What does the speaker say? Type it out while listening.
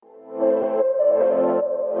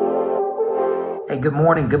Hey, good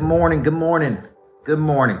morning, good morning, good morning. Good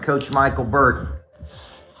morning, Coach Michael Burt.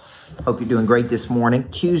 Hope you're doing great this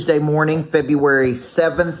morning. Tuesday morning, February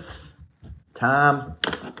 7th. Time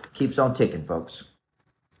keeps on ticking, folks.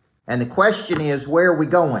 And the question is, where are we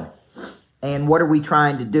going? And what are we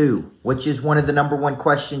trying to do? Which is one of the number one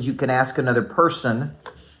questions you can ask another person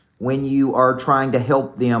when you are trying to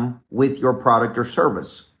help them with your product or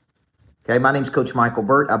service. Okay, my name's Coach Michael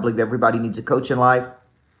Burt. I believe everybody needs a coach in life.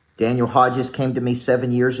 Daniel Hodges came to me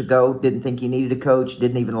 7 years ago, didn't think he needed a coach,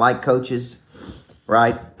 didn't even like coaches,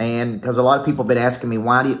 right? And because a lot of people have been asking me,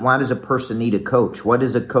 why does a person need a coach? What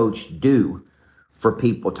does a coach do for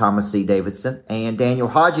people, Thomas C. Davidson? And Daniel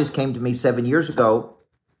Hodges came to me 7 years ago,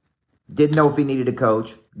 didn't know if he needed a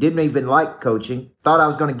coach, didn't even like coaching, thought I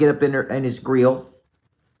was going to get up in his grill.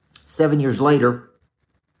 7 years later,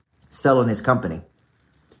 selling his company.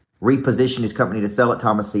 Repositioned his company to sell it,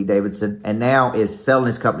 Thomas C. Davidson, and now is selling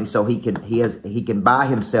his company so he can buy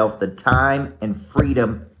himself the time and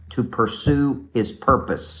freedom to pursue his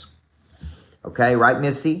purpose. Okay, right,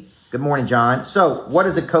 Missy? Good morning, John. So what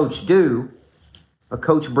does a coach do? A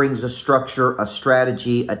coach brings a structure, a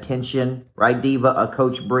strategy, attention, right, Diva? A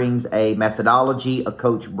coach brings a methodology. A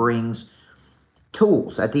coach brings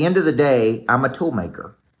tools. At the end of the day, I'm a tool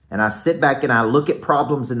maker. And I sit back and I look at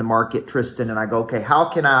problems in the market, Tristan, and I go, okay, how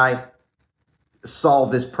can I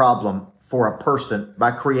solve this problem for a person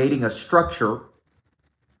by creating a structure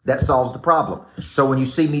that solves the problem? So when you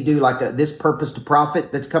see me do like this purpose to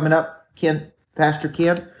profit that's coming up, Pastor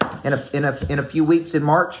Ken, in a few weeks in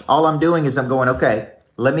March, all I'm doing is I'm going, okay,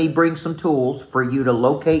 let me bring some tools for you to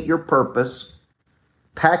locate your purpose,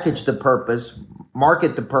 package the purpose,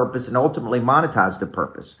 market the purpose, and ultimately monetize the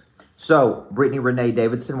purpose. So, Brittany Renee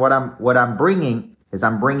Davidson, what I'm bringing is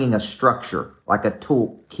I'm bringing a structure, like a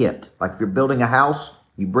tool kit. Like if you're building a house,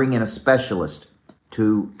 you bring in a specialist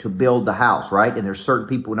to build the house, right? And there's certain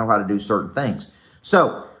people who know how to do certain things.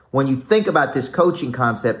 So, when you think about this coaching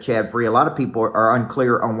concept, Chad Free, a lot of people are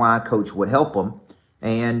unclear on why a coach would help them.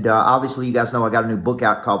 And obviously, you guys know I got a new book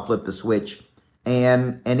out called Flip the Switch.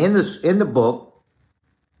 And in the book,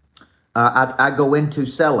 I go into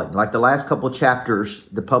selling. Like the last couple of chapters,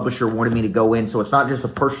 the publisher wanted me to go in. So it's not just a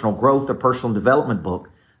personal growth or personal development book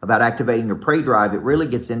about activating your prey drive. It really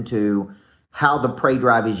gets into how the prey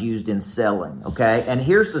drive is used in selling. Okay. And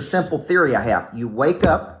here's the simple theory I have. You wake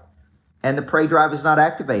up and the prey drive is not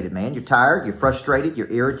activated, man. You're tired. You're frustrated.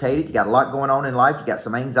 You're irritated. You got a lot going on in life. You got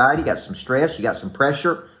some anxiety. You got some stress. You got some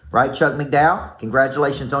pressure, right? Chuck McDowell,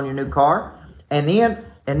 congratulations on your new car. And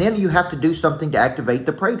then you have to do something to activate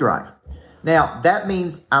the prey drive. Now, that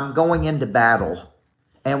means I'm going into battle.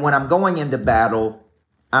 And when I'm going into battle,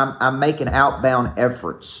 I'm making outbound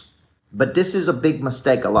efforts. But this is a big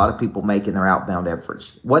mistake a lot of people make in their outbound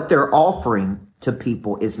efforts. What they're offering to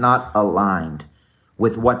people is not aligned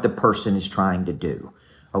with what the person is trying to do.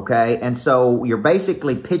 Okay? And so you're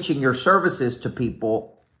basically pitching your services to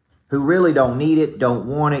people who really don't need it, don't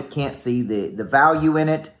want it, can't see the value in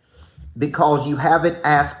it, because you haven't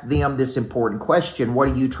asked them this important question: what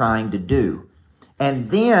are you trying to do? And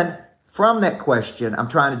then from that question, I'm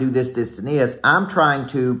trying to do this, this, and this. I'm trying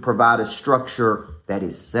to provide a structure that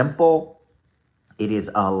is simple, it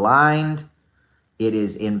is aligned, it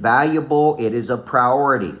is invaluable, it is a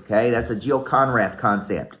priority. Okay, that's a Jill Conrath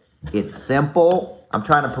concept. It's simple. I'm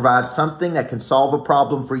trying to provide something that can solve a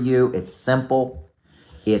problem for you. It's simple,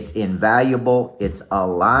 it's invaluable, it's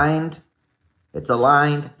aligned. It's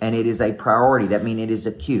aligned, and it is a priority. That means it is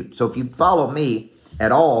acute. So if you follow me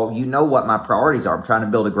at all, you know what my priorities are. I'm trying to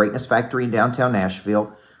build a greatness factory in downtown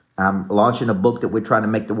Nashville. I'm launching a book that we're trying to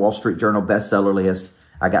make the Wall Street Journal bestseller list.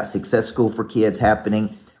 I got Success School for Kids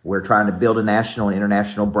happening. We're trying to build a national and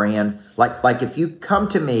international brand. Like if you come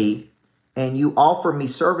to me and you offer me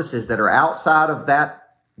services that are outside of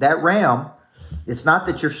that realm, it's not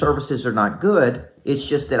that your services are not good. It's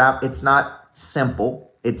just that it's not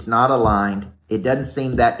simple. It's not aligned. It doesn't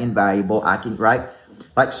seem that invaluable. Right?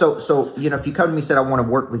 Like, so, you know, if you come to me and said, I want to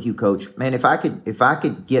work with you, coach, man, if I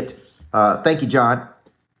could get, thank you, John.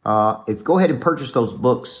 Go ahead and purchase those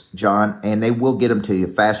books, John, and they will get them to you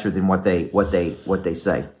faster than what they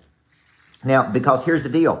say. Now, because here's the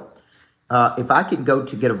deal. If I can go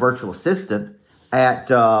to get a virtual assistant at,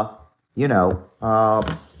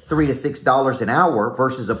 $3 to $6 an hour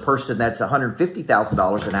versus a person that's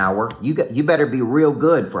 $150,000 an hour, you better be real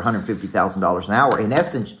good for $150,000 an hour. In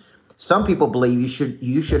essence, some people believe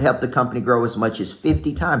you should help the company grow as much as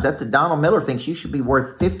 50 times. That's what Donald Miller thinks. You should be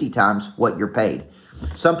worth 50 times what you're paid.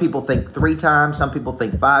 Some people think 3 times. Some people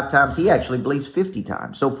think 5 times. He actually believes 50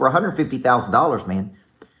 times. So for $150,000, man,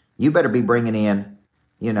 you better be bringing in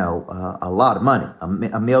a lot of money,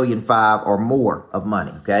 $1.5 million or more of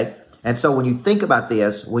money. Okay. And so when you think about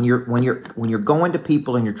this, when you're going to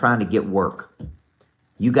people and you're trying to get work,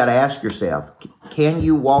 you got to ask yourself, can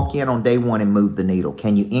you walk in on day one and move the needle?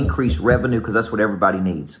 Can you increase revenue? Because that's what everybody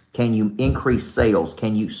needs. Can you increase sales?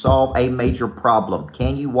 Can you solve a major problem?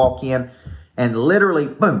 Can you walk in and literally,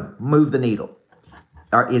 boom, move the needle?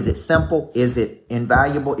 Or is it simple? Is it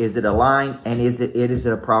invaluable? Is it aligned? And is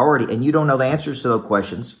it a priority? And you don't know the answers to those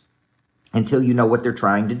questions until you know what they're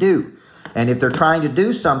trying to do. And if they're trying to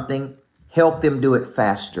do something, help them do it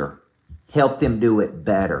faster. Help them do it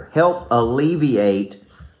better. Help alleviate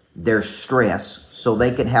their stress so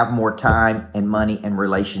they can have more time and money and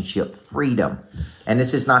relationship freedom. And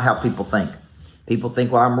this is not how people think. People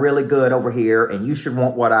think, well, I'm really good over here and you should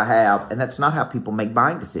want what I have. And that's not how people make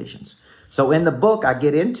buying decisions. So in the book, I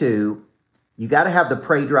get into, you got to have the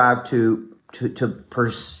prey drive to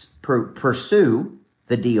pursue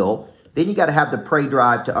the deal. Then you got to have the prey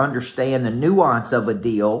drive to understand the nuance of a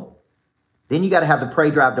deal. Then you got to have the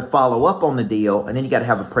prey drive to follow up on the deal. And then you got to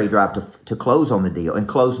have a prey drive to close on the deal. And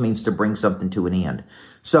close means to bring something to an end.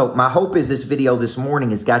 So my hope is this video this morning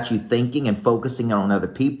has got you thinking and focusing on other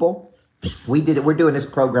people. We're doing this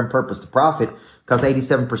program Purpose to Profit because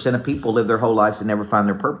 87% of people live their whole lives and never find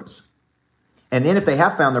their purpose. And then if they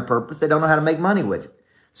have found their purpose, they don't know how to make money with it.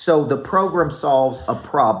 So the program solves a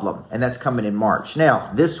problem, and that's coming in March. Now,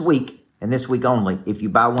 this week, and this week only, if you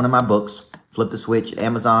buy one of my books, Flip the Switch at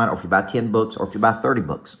Amazon, or if you buy 10 books, or if you buy 30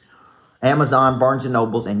 books, Amazon, Barnes &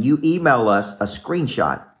 Nobles, and you email us a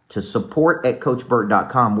screenshot to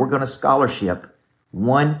support@coachburt.com, we're going to scholarship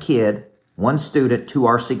one student to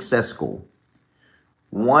our success school.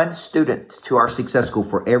 One student to our success school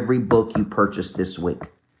for every book you purchase this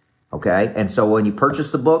week. Okay? And so when you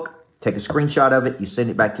purchase the book, take a screenshot of it, you send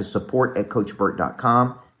it back to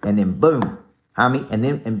support@coachburt.com, and then boom,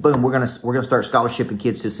 boom, we're gonna start scholarshiping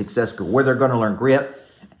kids to success school where they're gonna learn grit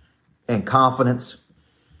and confidence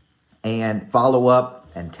and follow up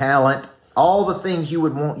and talent, all the things you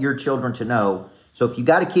would want your children to know. So if you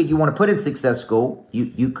got a kid you want to put in success school,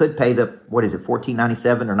 you could pay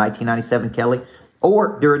 $14.97 or $19.97, Kelly,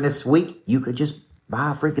 or during this week you could just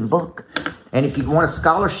buy a freaking book. And if you want to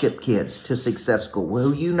scholarship kids to success school,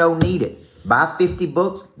 who need it, buy 50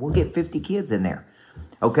 books, we'll get 50 kids in there.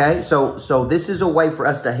 Okay, so this is a way for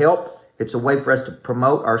us to help. It's a way for us to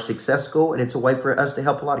promote our success school, and it's a way for us to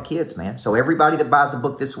help a lot of kids, man. So everybody that buys a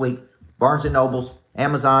book this week, Barnes & Nobles,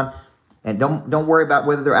 Amazon, and don't worry about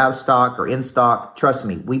whether they're out of stock or in stock. Trust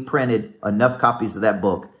me, we printed enough copies of that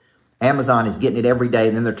book. Amazon is getting it every day,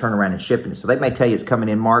 and then they're turning around and shipping it. So they may tell you it's coming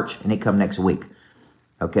in March, and it come next week.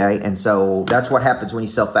 Okay, and so that's what happens when you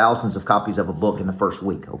sell thousands of copies of a book in the first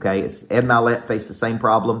week. Okay, it's Ed Mylett faced the same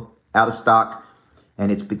problem, out of stock.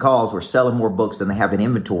 And it's because we're selling more books than they have in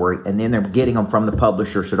inventory, and then they're getting them from the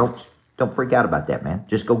publisher. So don't freak out about that, man.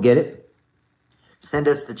 Just go get it. Send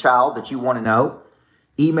us the child that you want to know.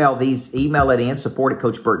 Email it in,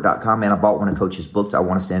 support@coachburt.com. Man, I bought one of Coach's books. I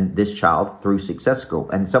want to send this child through Success School.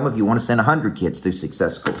 And some of you want to send 100 kids through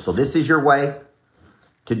Success School. So this is your way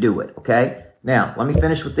to do it, okay? Now, let me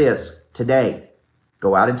finish with this. Today,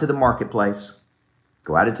 go out into the marketplace.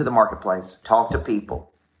 Talk to people.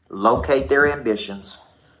 Locate their ambitions,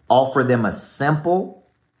 offer them a simple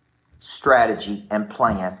strategy and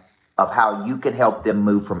plan of how you can help them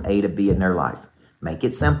move from A to B in their life. Make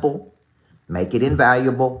it simple, make it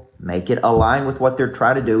invaluable, make it align with what they're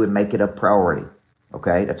trying to do, and make it a priority.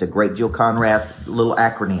 Okay, that's a great Jill Conrad little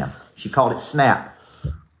acronym. She called it SNAP.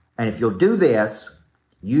 And if you'll do this,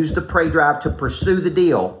 use the prey drive to pursue the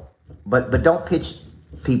deal, but don't pitch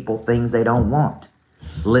people things they don't want.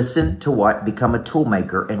 Listen to what, become a tool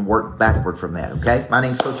maker, and work backward from that, okay? My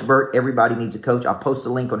name's Coach Burt. Everybody needs a coach. I'll post a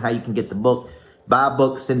link on how you can get the book. Buy a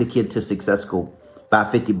book, send a kid to Success School. Buy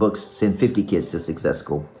 50 books, send 50 kids to Success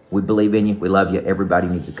School. We believe in you. We love you. Everybody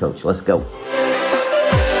needs a coach. Let's go.